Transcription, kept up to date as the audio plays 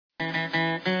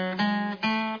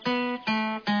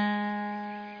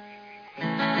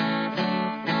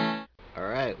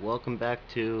welcome back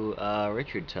to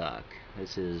Richard Talk.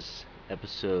 This is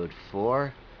episode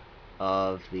 4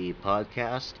 of the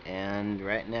podcast, and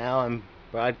right now I'm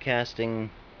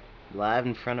broadcasting live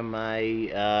in front of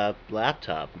my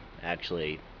laptop,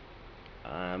 actually.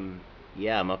 Um,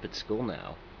 yeah, I'm up at school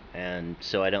now, and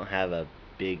so I don't have a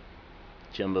big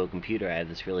jumbo computer. I have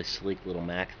this really sleek little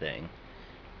Mac thing.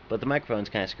 But the microphone's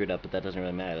kind of screwed up, but that doesn't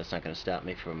really matter. That's not going to stop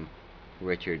me from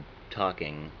Richard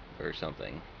talking or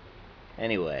something.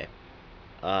 Anyway,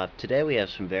 today we have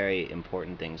some very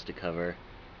important things to cover,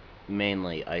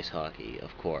 mainly ice hockey,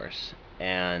 of course.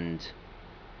 And,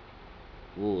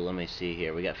 let me see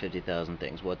here. We got 50,000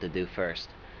 things. What to do first?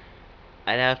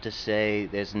 I'd have to say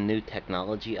there's a new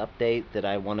technology update that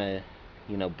I want to,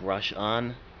 brush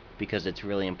on because it's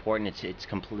really important. It's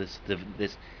complete.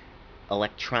 This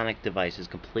electronic device has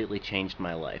completely changed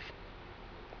my life.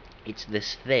 It's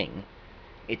this thing.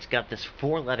 It's got this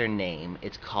four-letter name.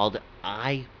 It's called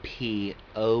iPod.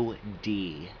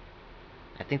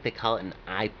 I think they call it an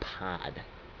iPod.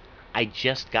 I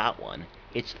just got one.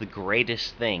 It's the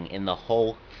greatest thing in the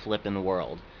whole flippin'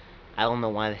 world. I don't know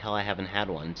why the hell I haven't had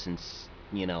one since,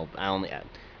 I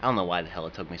don't know why the hell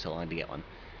it took me so long to get one.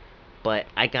 But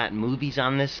I got movies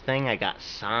on this thing, I got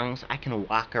songs, I can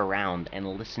walk around and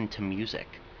listen to music.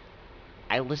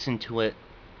 I listen to it,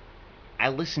 I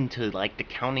listened to like the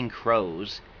Counting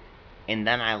Crows, and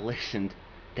then I listened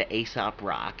to Aesop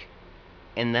Rock,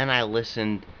 and then I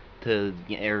listened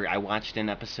or I watched an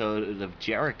episode of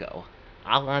Jericho,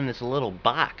 all on this little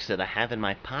box that I have in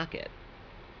my pocket.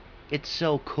 It's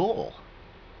so cool.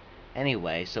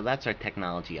 Anyway, so that's our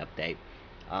technology update.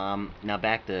 Now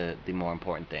back to the more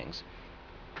important things.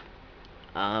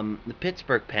 The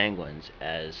Pittsburgh Penguins,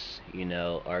 as you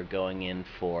know, are going in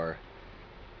for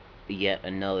yet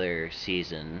another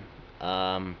season.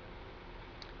 Um,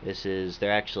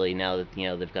 they're actually, now that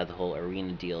they've got the whole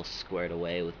arena deal squared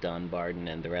away with Don Barden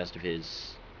and the rest of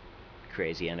his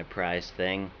crazy enterprise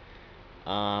thing.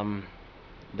 Um,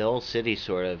 the whole city's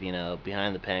sort of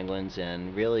behind the Penguins,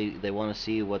 and really they want to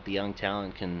see what the young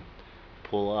talent can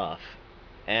pull off.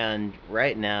 And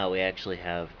right now we actually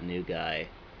have a new guy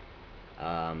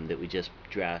that we just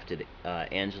drafted,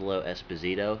 Angelo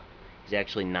Esposito. He's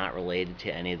actually not related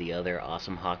to any of the other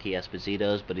awesome hockey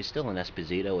Espositos, but he's still an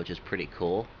Esposito, which is pretty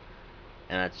cool.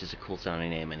 And that's just a cool sounding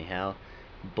name, anyhow.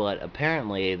 But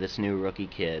apparently, this new rookie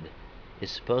kid is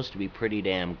supposed to be pretty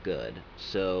damn good.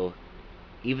 So,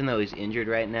 even though he's injured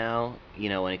right now,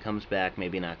 when he comes back,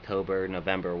 maybe in October,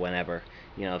 November, whenever,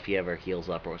 if he ever heals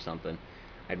up or something,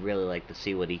 I'd really like to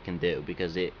see what he can do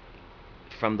because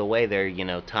from the way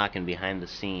they're, talking behind the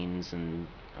scenes and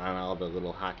on all the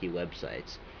little hockey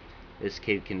websites, this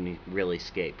kid can really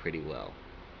skate pretty well.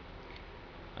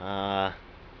 Uh,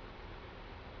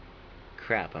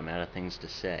 Crap, I'm out of things to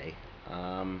say.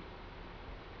 Um,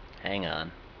 Hang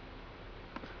on.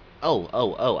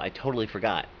 Oh, I totally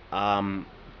forgot.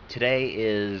 Today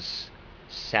is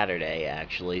Saturday,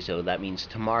 actually, so that means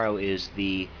tomorrow is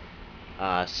the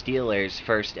Steelers'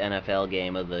 first NFL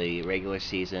game of the regular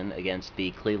season against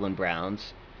the Cleveland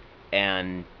Browns.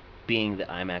 And being that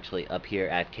I'm actually up here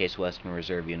at Case Western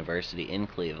Reserve University in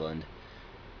Cleveland,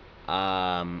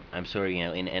 I'm sort of,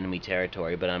 in enemy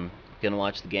territory, but I'm going to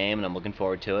watch the game and I'm looking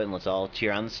forward to it. And let's all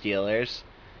cheer on the Steelers.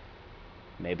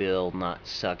 Maybe they'll not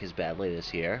suck as badly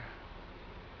this year.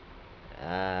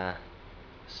 Uh,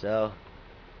 so,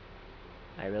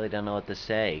 I really don't know what to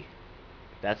say.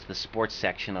 That's the sports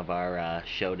section of our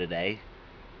show today.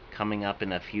 Coming up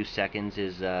in a few seconds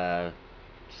is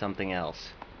something else.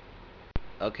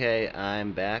 Okay,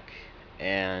 I'm back,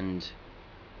 and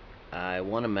I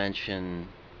want to mention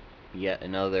yet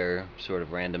another sort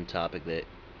of random topic that,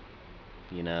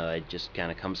 it just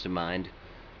kind of comes to mind.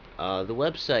 The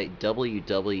website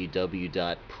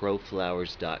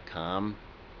www.proflowers.com.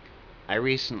 I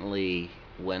recently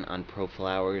went on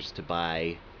ProFlowers to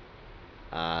buy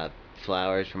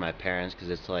flowers for my parents because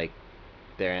it's like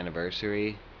their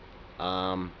anniversary.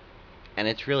 Um, and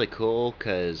it's really cool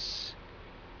because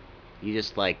you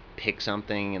just like pick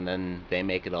something and then they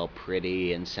make it all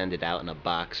pretty and send it out in a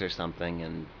box or something.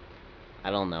 And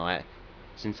I don't know.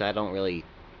 Since I don't really,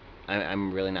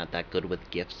 I'm really not that good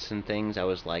with gifts and things. I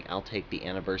was like, I'll take the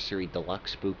anniversary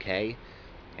deluxe bouquet,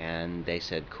 and they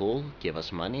said, "Cool, give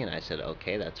us money," and I said,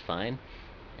 "Okay, that's fine."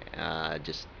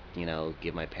 Just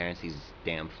give my parents these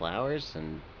damn flowers,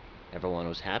 and everyone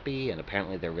was happy. And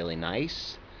apparently, they're really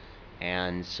nice.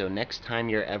 And so next time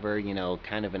you're ever,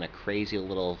 kind of in a crazy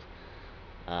little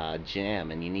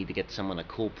jam and you need to get someone a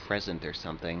cool present or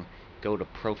something, go to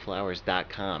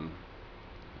proflowers.com.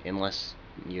 Unless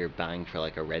you're buying for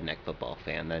like a redneck football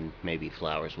fan, then maybe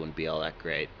flowers wouldn't be all that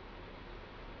great.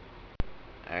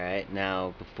 Alright,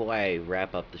 now before I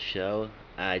wrap up the show,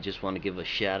 I just want to give a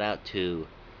shout out to,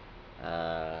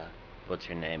 uh, what's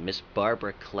her name? Miss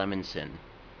Barbara Clemenson.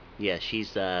 Yeah,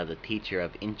 she's the teacher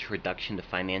of Introduction to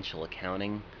Financial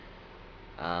Accounting.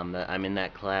 I'm in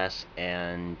that class,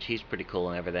 and she's pretty cool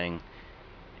and everything.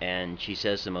 And she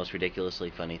says the most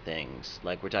ridiculously funny things.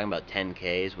 Like, we're talking about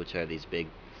 10Ks, which are these big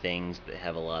things that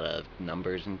have a lot of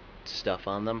numbers and stuff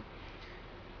on them.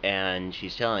 And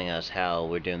she's telling us how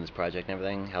we're doing this project and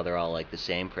everything, how they're all like the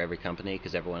same for every company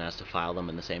because everyone has to file them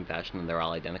in the same fashion and they're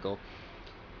all identical.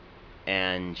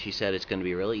 And she said it's going to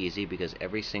be really easy because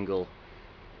every single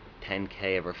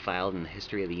 10K ever filed in the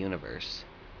history of the universe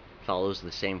follows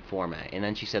the same format. And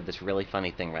then she said this really funny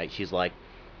thing, right? She's like,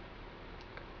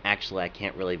 actually, I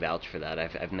can't really vouch for that.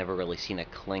 I've never really seen a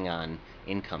Klingon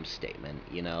income statement,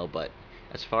 but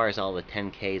as far as all the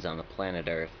 10Ks on the planet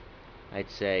Earth, I'd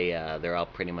say they're all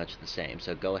pretty much the same.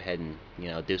 So go ahead and,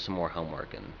 do some more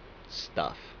homework and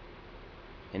stuff.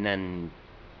 And then,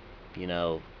 you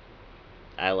know,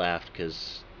 I laughed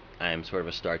because I'm sort of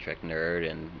a Star Trek nerd,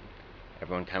 and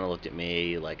everyone kind of looked at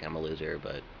me like I'm a loser,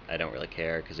 but I don't really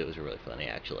care because it was really funny,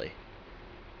 actually.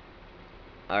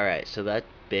 Alright, so that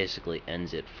basically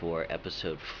ends it for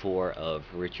episode 4 of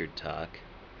Richard Talk.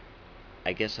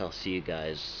 I guess I'll see you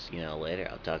guys, later.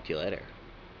 I'll talk to you later.